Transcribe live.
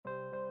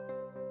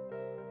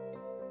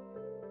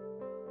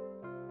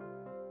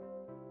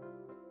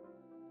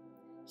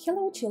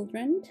Hello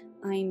children,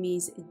 I'm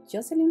Miss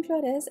Jocelyn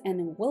Flores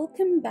and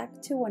welcome back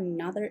to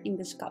another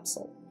English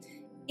capsule.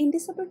 In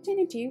this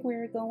opportunity,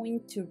 we're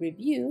going to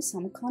review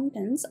some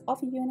contents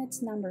of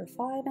units number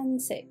 5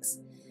 and 6.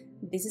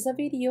 This is a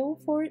video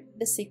for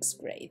the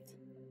 6th grade.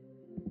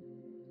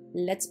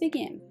 Let's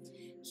begin.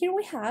 Here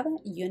we have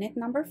unit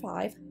number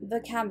 5,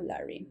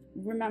 vocabulary.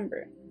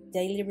 Remember,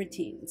 daily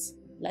routines.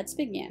 Let's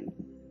begin.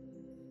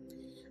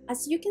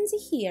 As you can see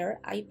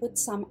here, I put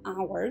some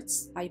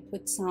hours, I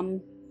put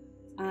some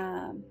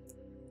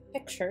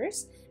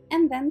pictures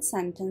and then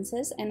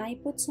sentences, and I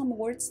put some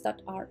words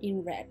that are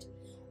in red.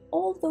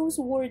 All those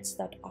words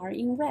that are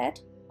in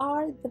red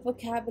are the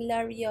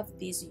vocabulary of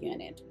this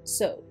unit.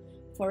 So,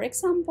 for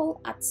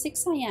example, at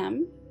 6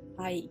 a.m.,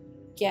 I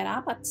get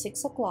up at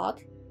 6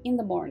 o'clock in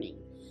the morning.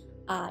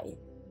 I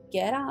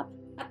get up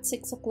at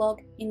 6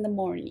 o'clock in the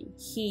morning.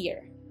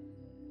 Here,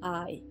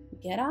 I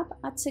get up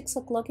at 6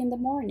 o'clock in the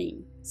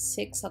morning.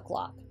 6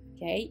 o'clock,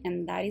 okay?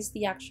 And that is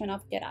the action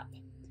of get up.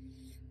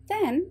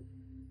 Then,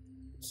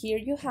 here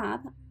you have,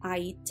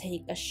 I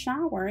take a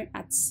shower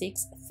at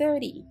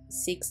 6:30.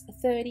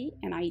 6:30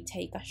 and I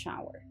take a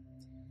shower.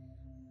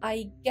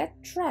 I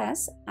get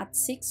dressed at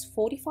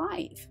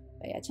 6:45.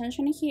 Pay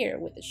attention here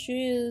with the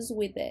shoes,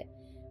 with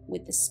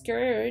the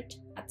skirt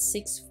at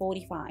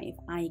 6:45.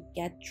 I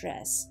get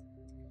dressed.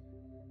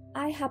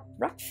 I have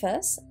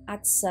breakfast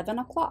at 7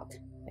 o'clock.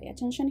 Pay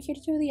attention here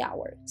to the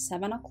hour.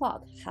 7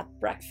 o'clock, have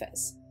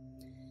breakfast.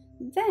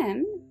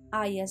 Then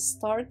I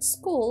start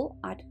school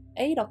at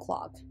 8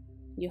 o'clock.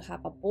 You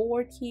have a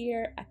board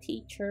here, a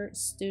teacher,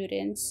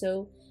 student,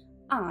 so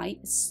I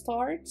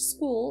start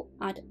school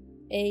at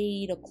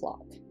 8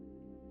 o'clock.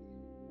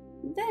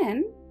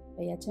 Then,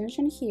 pay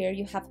attention here,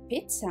 you have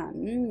pizza,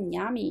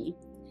 yummy.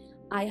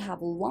 I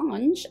have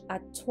lunch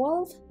at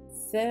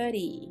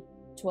 12:30.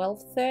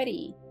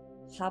 12:30,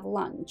 have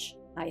lunch.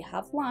 I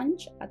have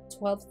lunch at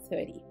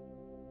 12:30.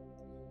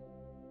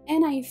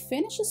 And I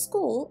finish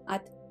school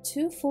at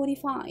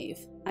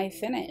 2:45. I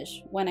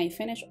finish when I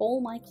finish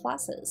all my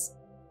classes.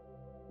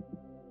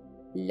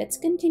 Let's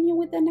continue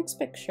with the next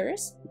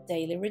pictures,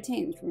 daily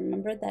routines.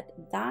 Remember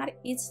that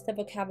is the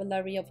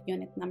vocabulary of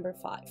unit number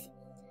 5.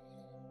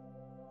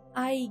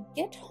 I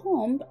get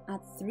home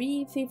at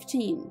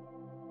 3:15.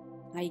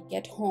 I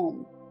get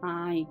home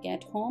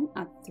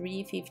at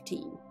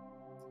 3:15.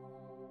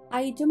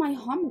 I do my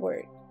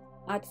homework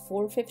at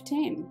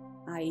 4:15.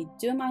 I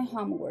do my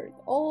homework,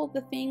 all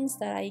the things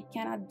that I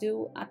cannot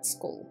do at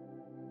school.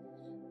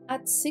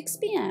 At 6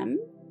 p.m.,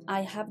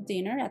 I have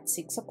dinner at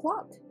 6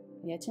 o'clock.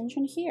 Pay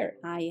attention here,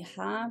 I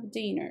have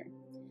dinner.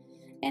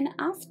 And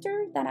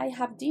after that I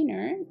have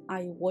dinner,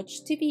 I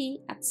watch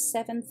TV at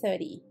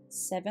 7:30.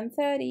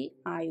 7:30,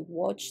 I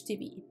watch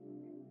TV.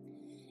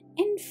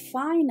 And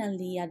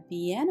finally, at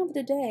the end of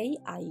the day,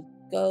 I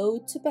go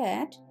to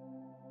bed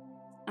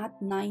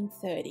at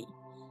 9:30.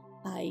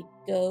 I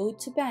go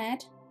to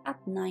bed at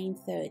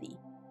 9:30.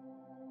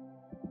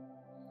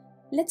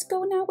 Let's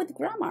go now with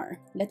grammar.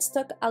 Let's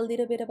talk a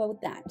little bit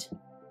about that.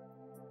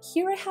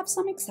 Here I have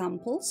some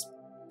examples,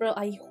 but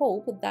I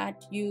hope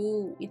that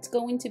it's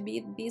going to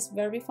be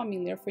very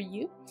familiar for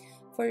you.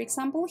 For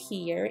example,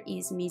 here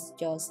is Miss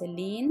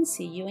Jocelyn,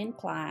 see you in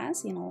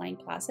class, in online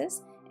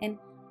classes, and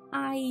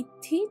I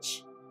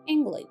teach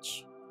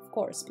English. Of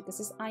course,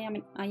 because I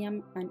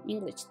am an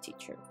English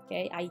teacher,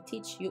 okay? I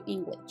teach you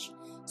English.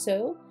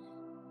 So,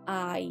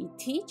 I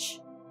teach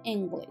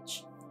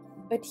English.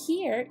 But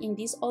here in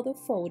this other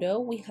photo,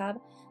 we have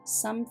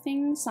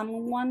someone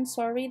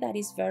that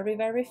is very,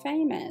 very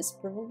famous.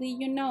 Probably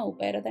you know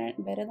better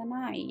than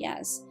I,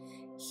 yes.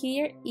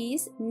 Here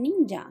is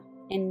Ninja,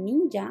 and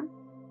Ninja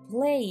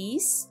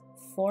plays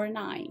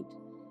Fortnite.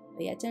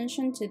 Pay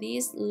attention to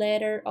this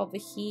letter over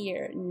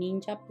here.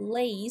 Ninja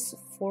plays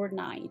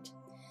Fortnite.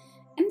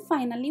 And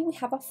finally, we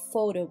have a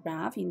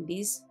photograph in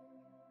this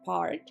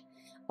part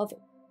of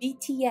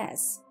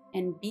BTS.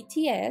 And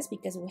BTS,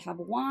 because we have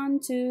 1,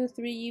 2,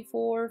 3,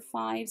 4,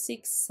 5,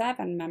 6,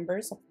 7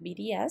 members of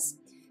BTS,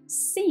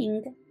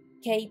 sing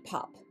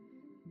K-pop.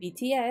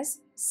 BTS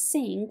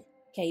sing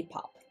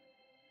K-pop.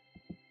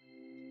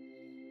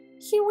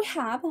 Here we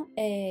have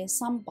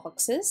some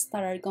boxes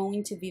that are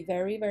going to be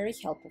very, very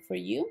helpful for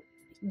you.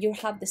 You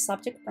have the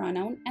subject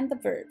pronoun and the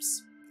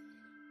verbs.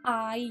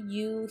 I,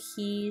 you,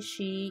 he,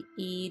 she,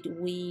 it,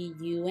 we,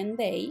 you, and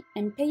they.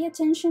 And pay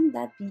attention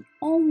that the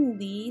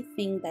only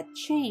thing that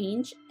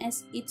changes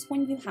is it's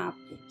when you have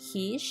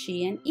he,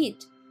 she, and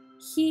it.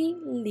 He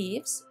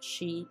lives,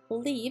 she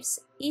lives,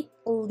 it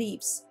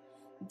lives.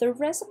 The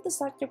rest of the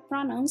subject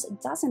pronouns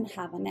doesn't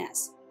have an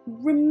S.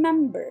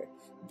 Remember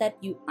that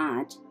you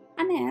add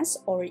an S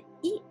or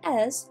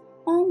ES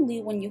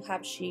only when you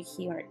have she,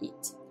 he, or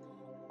it.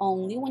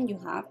 Only when you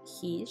have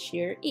he,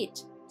 she, or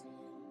it.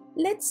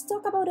 Let's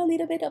talk about a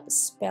little bit of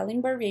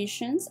spelling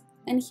variations,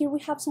 and here we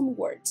have some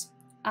words.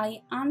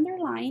 I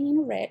underline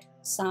in red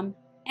some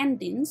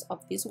endings of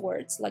these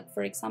words, like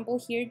for example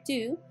here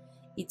do,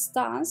 it's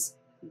does,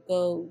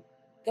 go,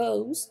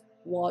 goes,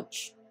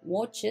 watch,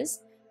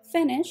 watches,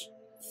 finish,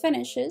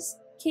 finishes,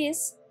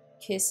 kiss,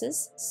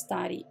 kisses,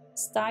 study,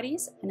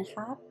 studies, and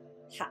have,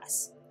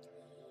 has.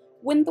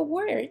 When the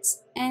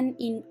words end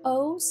in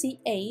O,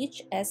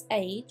 CH,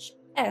 SH,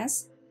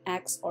 S,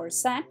 X, or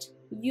Z,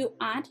 you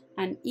add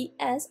an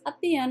ES at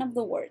the end of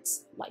the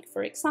words. Like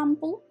for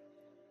example,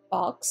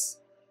 box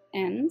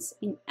ends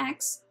in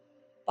X,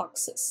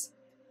 boxes.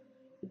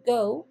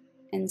 Go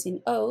ends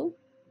in O,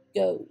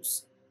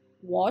 goes.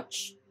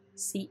 Watch,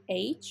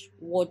 CH,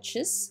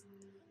 watches.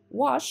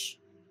 Wash,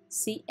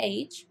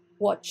 CH,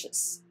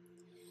 watches.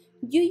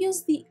 You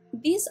use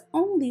this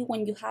only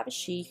when you have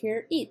she,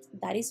 her, it.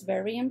 That is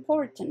very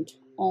important.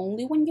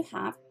 Only when you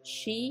have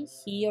she,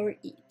 he, or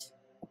it.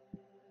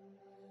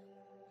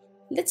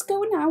 Let's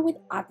go now with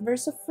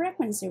adverbs of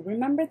frequency.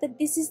 Remember that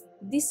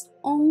this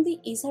only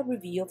is a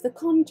review of the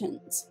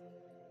contents.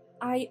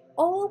 I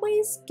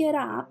always get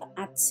up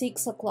at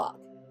 6 o'clock.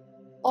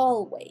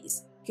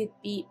 Always. Could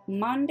be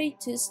Monday,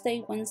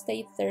 Tuesday,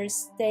 Wednesday,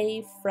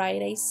 Thursday,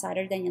 Friday,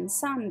 Saturday, and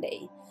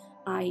Sunday.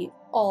 I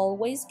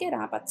always get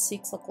up at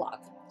 6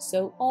 o'clock.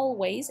 So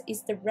always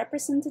is the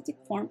representative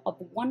form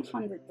of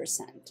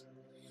 100%.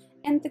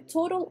 And the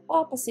total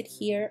opposite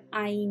here,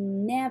 I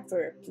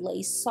never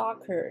play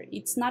soccer.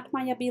 It's not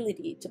my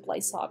ability to play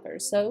soccer.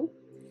 So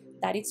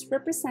that is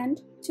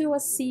represent to a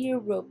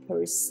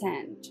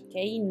 0%,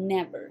 okay,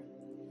 never.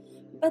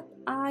 But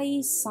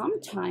I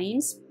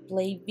sometimes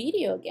play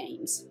video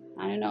games.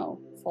 I don't know,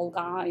 Fall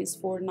Guys,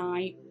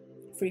 Fortnite,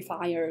 Free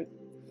Fire,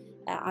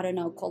 I don't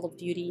know, Call of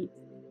Duty.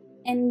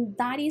 And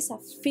that is a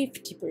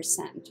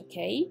 50%,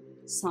 okay,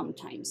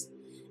 sometimes.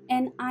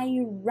 And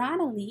I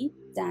rarely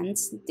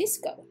dance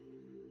disco.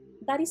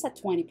 That is a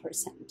 20%.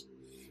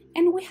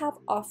 And we have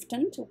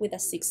often with a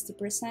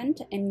 60%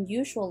 and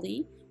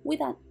usually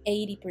with an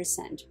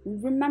 80%.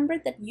 Remember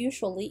that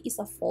usually is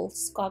a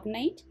false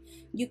cognate.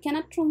 You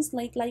cannot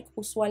translate like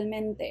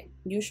usualmente.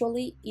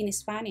 Usually in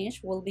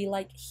Spanish will be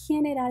like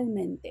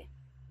generalmente.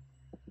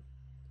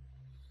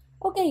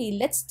 Okay,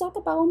 let's talk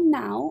about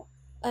now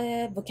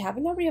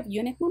vocabulary of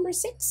unit number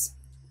 6.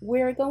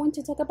 We're going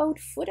to talk about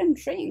food and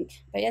drink.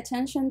 Pay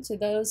attention to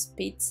those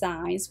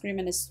pizza, ice cream,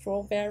 and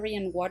strawberry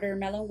and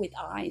watermelon with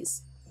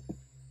ice.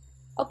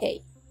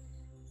 Okay,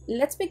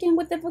 let's begin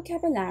with the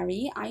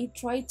vocabulary. I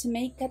tried to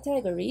make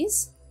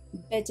categories: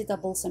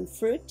 vegetables and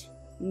fruit,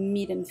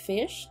 meat and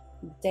fish,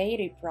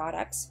 dairy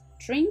products,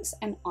 drinks,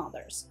 and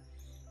others.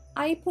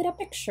 I put a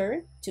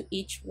picture to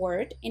each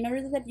word in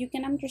order that you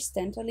can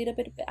understand a little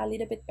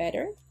bit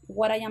better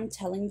what I am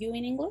telling you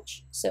in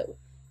English. So,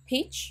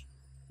 peach,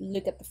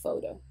 look at the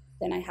photo.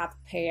 Then I have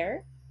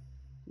pear,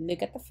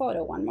 look at the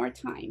photo one more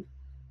time.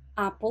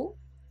 Apple,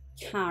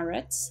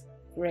 carrots,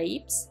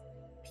 grapes,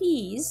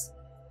 peas,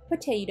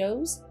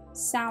 potatoes,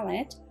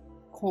 salad,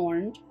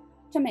 corn,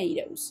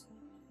 tomatoes.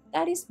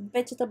 That is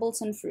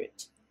vegetables and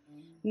fruit.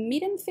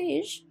 Meat and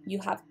fish, you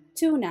have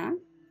tuna.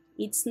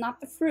 It's not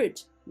the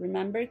fruit.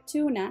 Remember,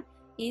 tuna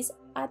is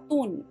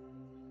atún.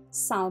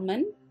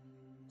 Salmon,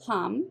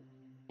 ham,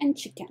 and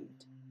chicken.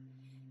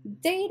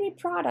 Dairy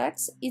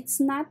products,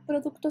 it's not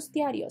productos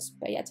diarios.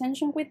 Pay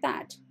attention with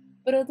that.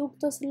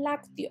 Productos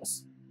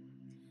lácteos.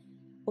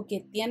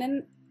 Porque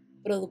tienen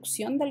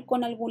producción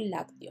con algún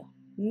lácteo.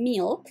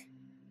 Milk,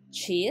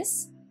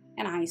 cheese,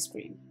 and ice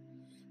cream.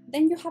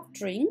 Then you have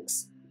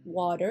drinks,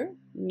 water,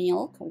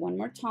 milk, one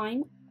more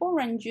time,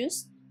 orange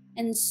juice,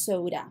 and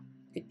soda.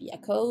 Could be a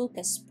Coke,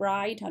 a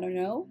Sprite, I don't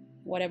know,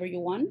 whatever you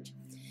want.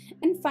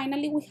 And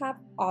finally, we have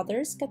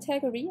others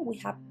category. We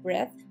have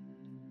bread,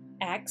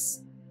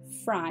 eggs,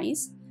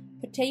 fries,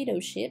 potato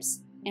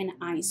chips, and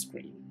ice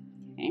cream.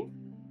 Okay?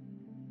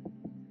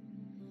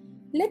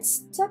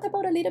 Let's talk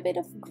about a little bit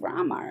of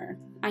grammar.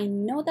 I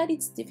know that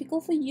it's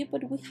difficult for you,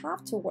 but we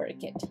have to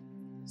work it.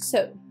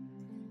 So,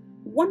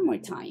 one more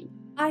time.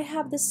 I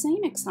have the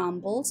same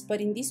examples,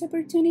 but in this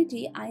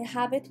opportunity, I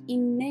have it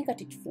in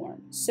negative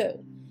form.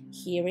 So,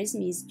 here is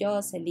Miss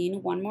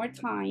Jocelyn one more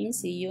time.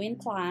 See you in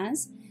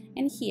class.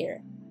 And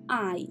here,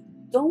 I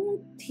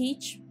don't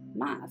teach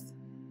math.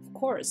 Of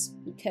course,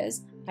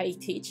 because I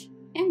teach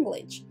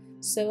English.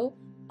 So,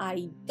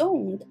 I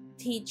don't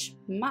teach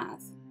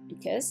math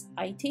because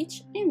I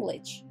teach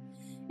English.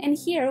 And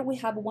here we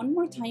have one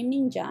more time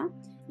Ninja.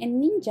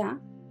 And Ninja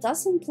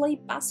doesn't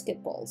play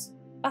basketball,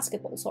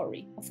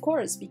 of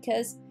course,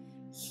 because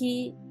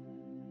he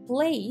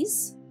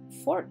plays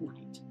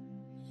Fortnite.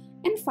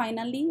 And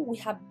finally, we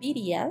have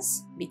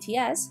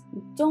BTS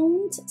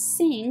don't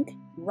sing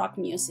rock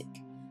music.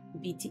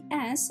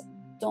 BTS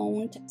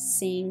don't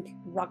sing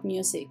rock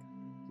music.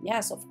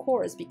 Yes, of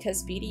course,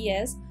 because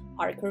BTS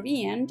are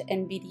Korean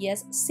and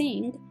BTS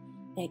sing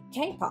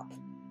K-pop.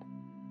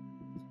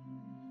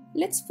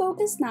 Let's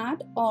focus now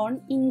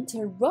on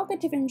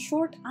interrogative and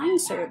short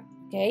answer,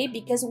 okay?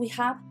 Because we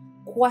have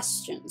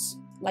questions.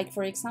 Like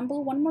for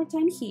example, one more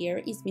time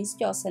here is Miss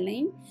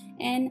Jocelyn.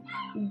 And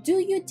do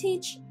you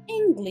teach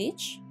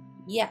English?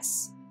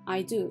 Yes,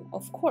 I do.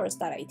 Of course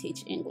that I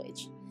teach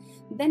English.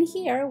 Then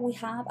here we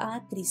have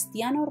a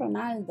Cristiano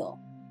Ronaldo.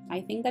 I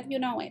think that you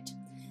know it.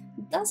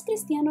 Does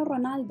Cristiano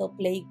Ronaldo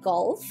play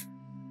golf?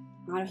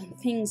 I don't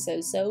think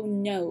so. So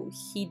no,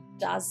 he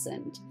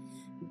doesn't.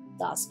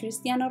 Does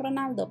Cristiano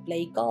Ronaldo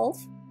play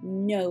golf?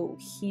 No,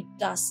 he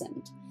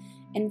doesn't.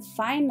 And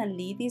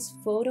finally, this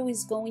photo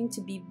is going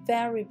to be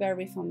very,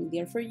 very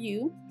familiar for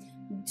you.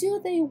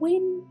 Do they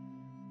win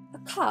a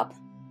cup?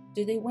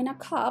 Do they win a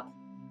cup?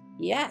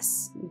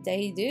 Yes,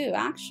 they do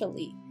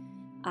actually,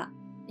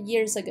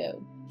 years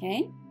ago,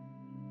 okay?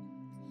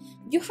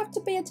 You have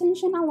to pay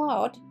attention a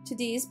lot to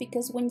this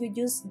because when you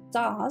use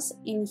does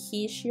in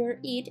he, she, or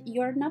it,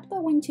 you're not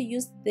going to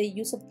use the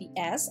use of the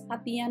s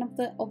at the end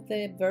of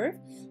the verb.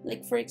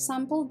 Like for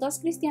example, does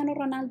Cristiano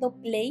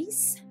Ronaldo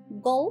plays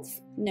golf?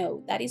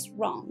 No, that is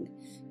wrong.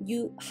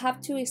 You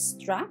have to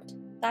extract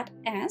that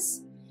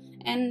s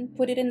and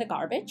put it in the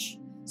garbage.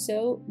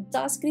 So,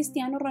 does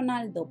Cristiano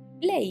Ronaldo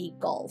play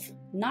golf?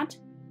 Not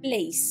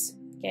plays.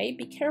 Okay,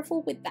 be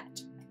careful with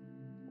that.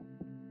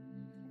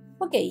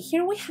 Okay,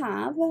 here we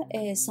have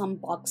some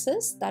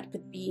boxes that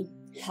could be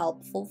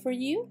helpful for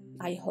you.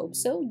 I hope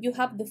so. You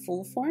have the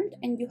full form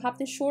and you have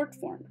the short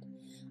form.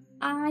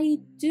 I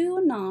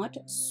do not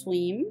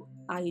swim.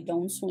 I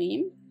don't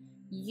swim.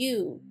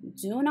 You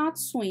do not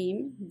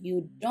swim.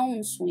 You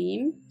don't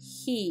swim.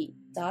 He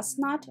does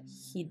not.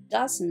 He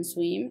doesn't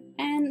swim,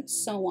 and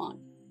so on.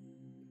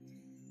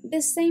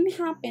 The same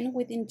happens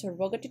with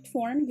interrogative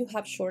form. You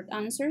have short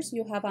answers.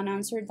 You have an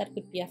answer that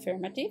could be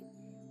affirmative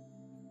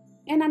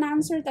and an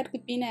answer that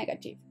could be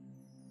negative.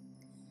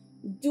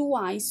 Do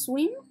I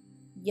swim?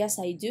 Yes,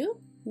 I do.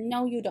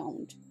 No, you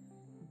don't.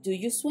 Do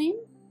you swim?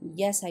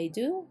 Yes, I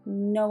do.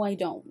 No, I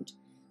don't.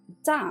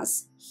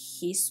 Does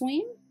he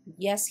swim?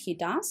 Yes, he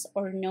does,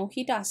 or no,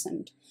 he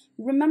doesn't.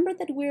 Remember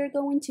that we're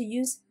going to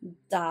use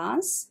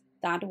does,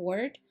 that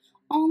word,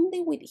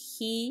 only with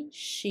he,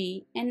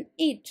 she, and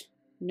it.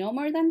 No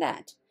more than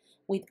that.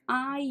 With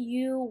I,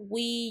 you,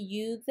 we,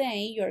 you,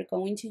 they, you're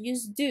going to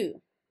use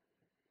do.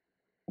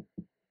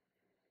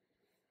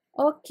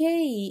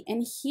 Okay,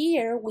 and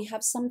here we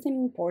have something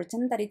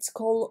important that it's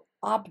called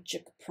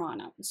object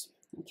pronouns.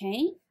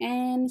 Okay,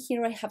 and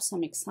here I have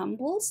some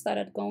examples that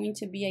are going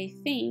to be, I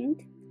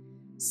think,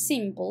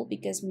 simple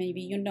because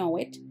maybe you know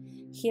it.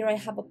 Here I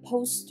have a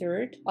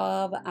poster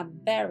of a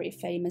very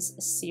famous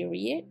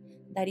series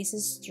that is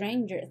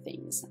Stranger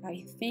Things.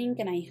 I think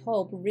and I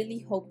hope,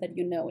 really hope that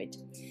you know it.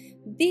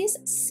 This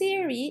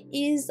series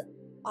is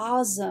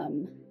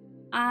awesome.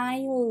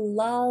 I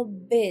love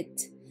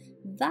it.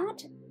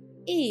 That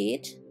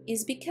it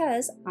is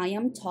because I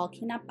am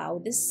talking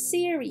about the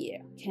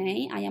series,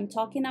 okay? I am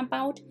talking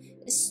about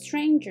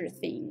Stranger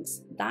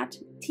Things, that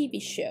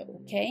TV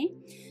show, okay?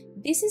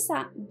 This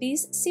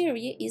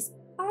series is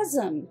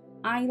awesome.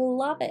 I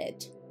love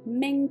it.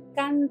 Me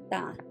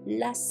encanta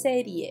la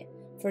serie.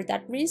 For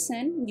that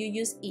reason, you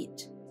use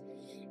it.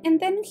 And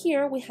then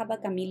here we have a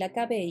Camila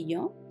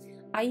Cabello.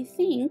 I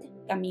think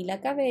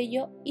Camila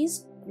Cabello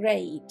is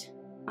great.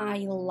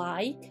 I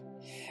like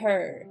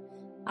her.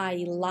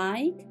 I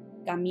like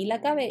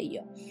Camila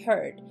Cabello,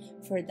 her.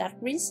 For that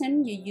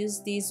reason, you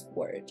use this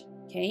word,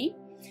 okay?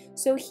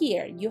 So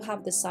here you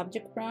have the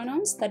subject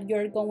pronouns that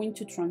you're going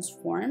to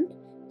transform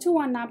to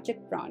an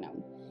object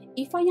pronoun.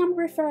 If I am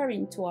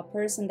referring to a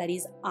person that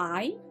is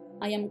I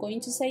am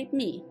going to say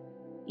me.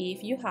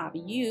 If you have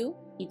you,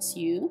 it's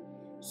you,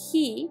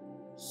 he,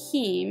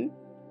 him,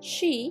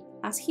 she,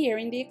 as here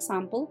in the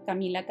example,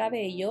 Camila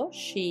Cabello,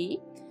 she,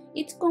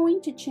 it's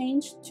going to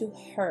change to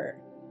her.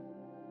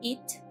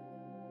 It,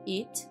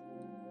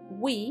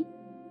 we,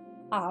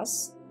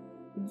 us,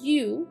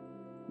 you,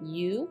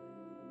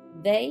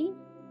 they,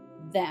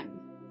 them.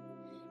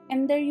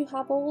 And there you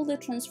have all the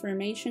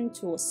transformation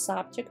to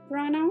subject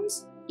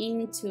pronouns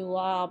into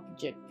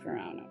object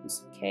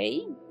pronouns,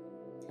 okay?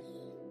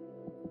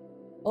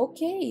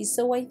 Okay,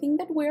 so I think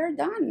that we're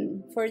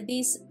done for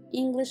this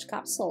English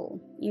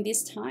capsule in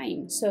this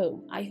time.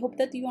 So I hope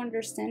that you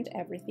understand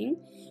everything.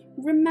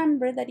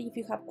 Remember that if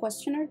you have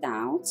questions or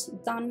doubts,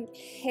 don't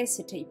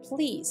hesitate.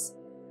 Please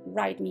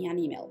write me an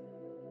email.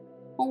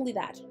 Only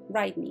that,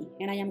 write me,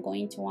 and I am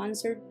going to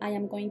answer. I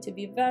am going to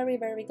be very,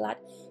 very glad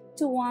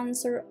to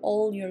answer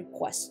all your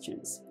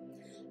questions.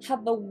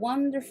 Have a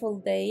wonderful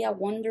day, a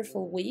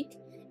wonderful week,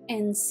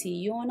 and see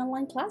you on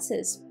online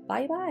classes.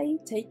 Bye-bye.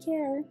 Take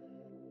care.